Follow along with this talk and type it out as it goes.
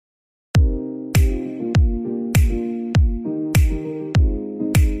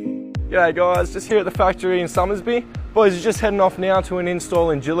G'day guys, just here at the factory in Somersby. Boys, you're just heading off now to an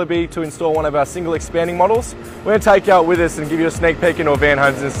install in Jillaby to install one of our single expanding models. We're going to take you out with us and give you a sneak peek into a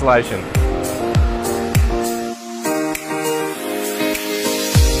VanHomes installation.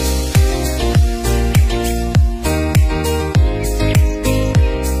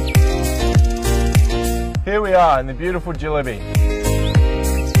 Here we are in the beautiful Jillaby.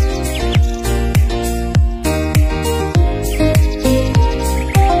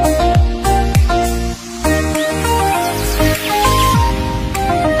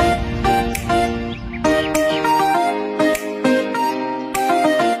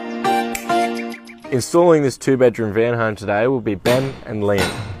 Installing this 2-bedroom van home today will be Ben and Liam.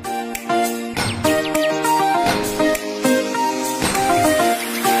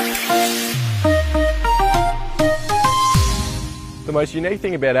 The most unique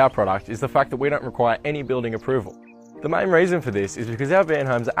thing about our product is the fact that we don't require any building approval. The main reason for this is because our van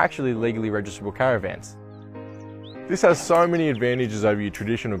homes are actually legally registrable caravans. This has so many advantages over your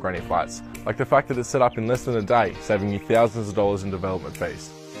traditional granny flats, like the fact that it's set up in less than a day, saving you thousands of dollars in development fees.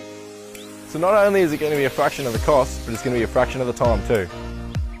 So not only is it going to be a fraction of the cost, but it's going to be a fraction of the time too.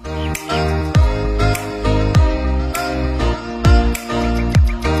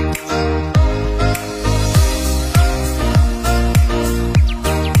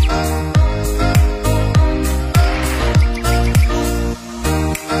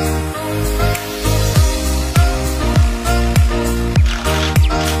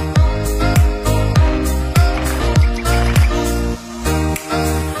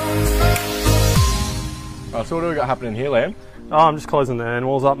 So what do we got happening here, Liam? Oh, I'm just closing the end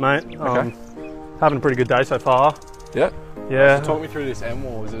walls up, mate. Okay. Having a pretty good day so far. Yeah? Yeah. So talk me through this end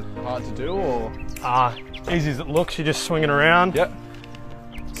wall. Is it hard to do or? Easy as it looks, you're just swinging around. Yep.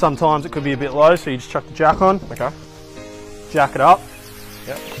 Sometimes it could be a bit low, so you just chuck the jack on. Okay. Jack it up.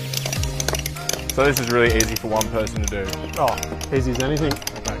 Yep. So this is really easy for one person to do? Oh, easy as anything.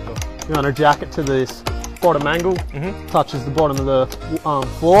 Okay, cool. You want to jack it to this bottom angle, touches the bottom of the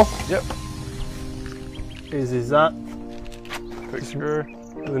floor. Yep. Easy as that. Quick screw.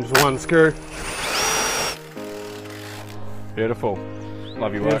 And then just one screw. Beautiful.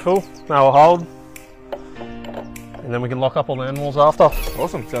 Love your work. Beautiful. Now we'll hold. And then we can lock up all the end walls after.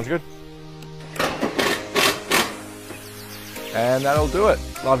 Awesome, sounds good. And that'll do it.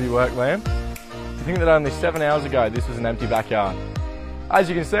 Love your work, Liam. To think that only 7 hours ago this was an empty backyard. As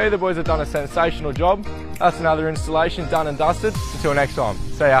you can see, the boys have done a sensational job. That's another installation done and dusted. Until next time,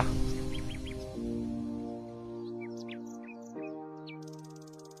 see ya.